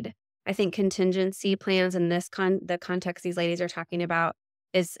afraid. I think contingency plans in the context these ladies are talking about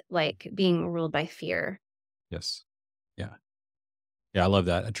is, like, being ruled by fear. Yes. Yeah. Yeah. I love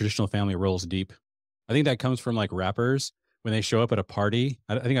that. A traditional family rolls deep. I think that comes from, like, rappers when they show up at a party.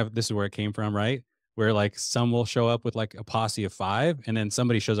 I think this is where it came from, right? Where, like, some will show up with, like, a posse of 5 and then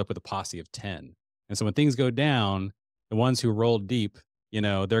somebody shows up with a posse of 10. And so when things go down, the ones who rolled deep,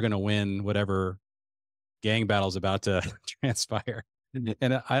 they're going to win whatever gang battle's about to transpire.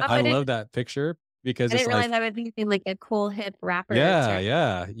 And I love that picture because I it's didn't realize like, I was thinking, like, a cool hip rapper.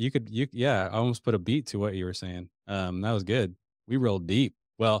 yeah. I almost put a beat to what you were saying. That was good. We rolled deep.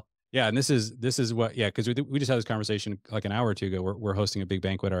 Well, yeah. And this is what, because we just had this conversation like an hour or two ago. We're hosting a big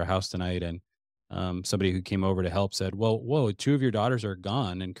banquet at our house tonight. And somebody who came over to help said, whoa, 2 of your daughters are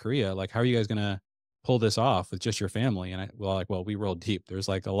gone in Korea. Like, how are you guys going to pull this off with just your family? And we rolled deep. There's,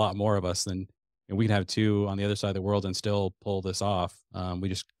 like, a lot more of us than, and we can have 2 on the other side of the world and still pull this off. We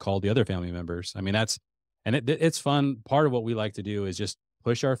just called the other family members. I mean, it's fun. Part of what we like to do is just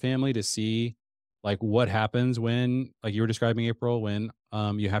push our family to see, like, what happens when, like you were describing, April, when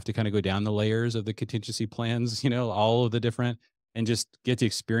you have to kind of go down the layers of the contingency plans, all of the different, and just get to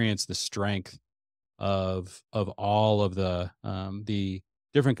experience the strength of all of the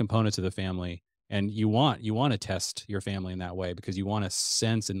different components of the family. And you want to test your family in that way, because you want to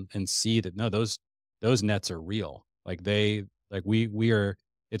sense and see that, no, those nets are real. Like we are,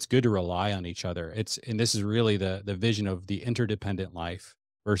 it's good to rely on each other. And this is really the vision of the interdependent life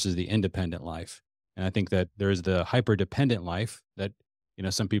versus the independent life. And I think that there's the hyper dependent life that,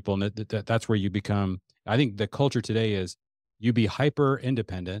 some people, that's where you become, I think the culture today is you be hyper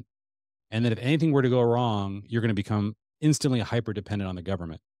independent. And then if anything were to go wrong, you're going to become instantly hyper dependent on the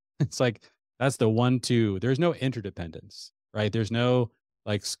government. It's like, that's the 1-2. There's no interdependence, right? There's no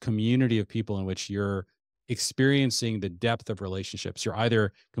like community of people in which you're experiencing the depth of relationships. You're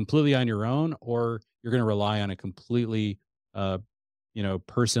either completely on your own, or you're going to rely on a completely,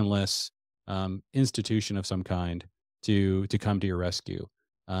 personless institution of some kind to come to your rescue.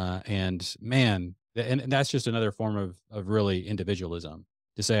 And man, and that's just another form of really individualism,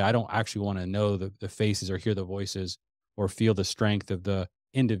 to say, I don't actually want to know the faces or hear the voices or feel the strength of the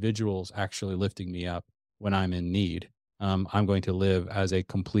individuals actually lifting me up when I'm in need. I'm going to live as a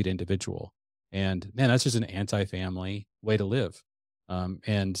complete individual. And man, that's just an anti-family way to live.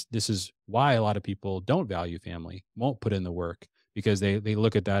 And this is why a lot of people don't value family, won't put in the work, because they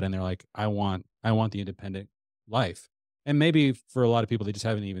look at that and they're like, I want the independent life. And maybe for a lot of people, they just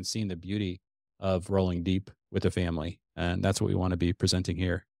haven't even seen the beauty of rolling deep with a family. And that's what we want to be presenting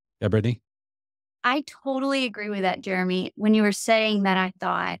here. Yeah, Brittany? I totally agree with that, Jeremy. When you were saying that, I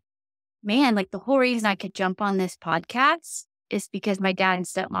thought, man, like the whole reason I could jump on this podcast is because my dad and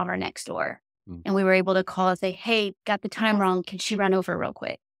stepmom are next door. And we were able to call and say, hey, got the time wrong. Can she run over real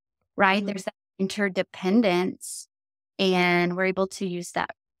quick? Right? There's that interdependence, and we're able to use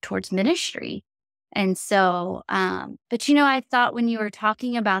that towards ministry. And so, but I thought when you were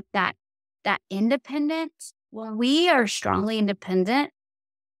talking about that independence, when we are strongly independent,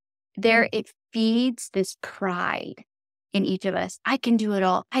 it feeds this pride in each of us. I can do it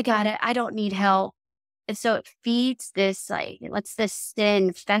all. I got it. I don't need help. And so it feeds this, like, it lets this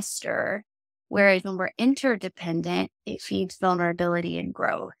sin fester. Whereas when we're interdependent, it feeds vulnerability and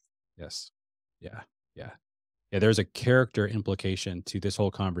growth. Yes. Yeah. Yeah. Yeah. There's a character implication to this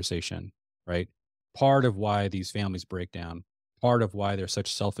whole conversation, right? Part of why these families break down, part of why there's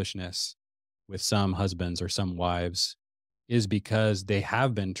such selfishness with some husbands or some wives, is because they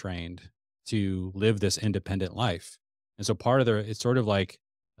have been trained to live this independent life. And so part of it's sort of like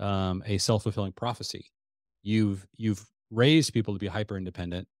a self-fulfilling prophecy. You've raised people to be hyper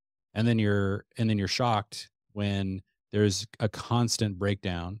independent, and then you're shocked when there's a constant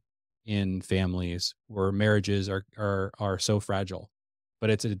breakdown in families where marriages are so fragile. But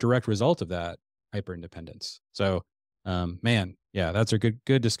it's a direct result of that hyper independence. So man, yeah, that's a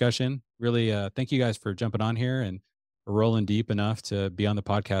good discussion. Really, thank you guys for jumping on here and rolling deep enough to be on the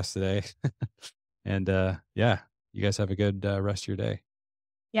podcast today. And yeah, you guys have a good rest of your day.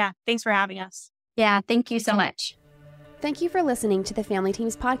 Yeah. Thanks for having us. Yeah. Thank you so much. Thank you for listening to the Family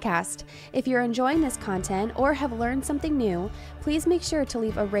Teams podcast. If you're enjoying this content or have learned something new, please make sure to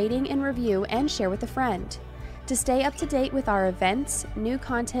leave a rating and review and share with a friend. To stay up to date with our events, new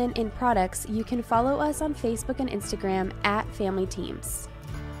content, and products, you can follow us on Facebook and Instagram @Family Teams.